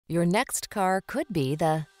Your next car could be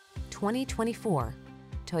the 2024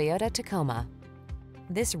 Toyota Tacoma.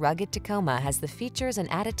 This rugged Tacoma has the features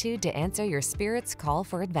and attitude to answer your spirit's call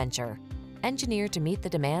for adventure. Engineered to meet the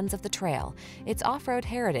demands of the trail, its off-road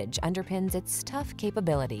heritage underpins its tough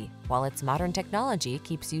capability, while its modern technology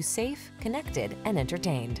keeps you safe, connected, and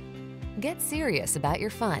entertained. Get serious about your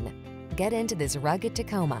fun. Get into this rugged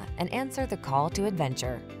Tacoma and answer the call to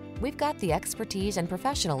adventure. We've got the expertise and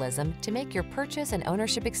professionalism to make your purchase and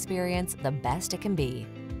ownership experience the best it can be.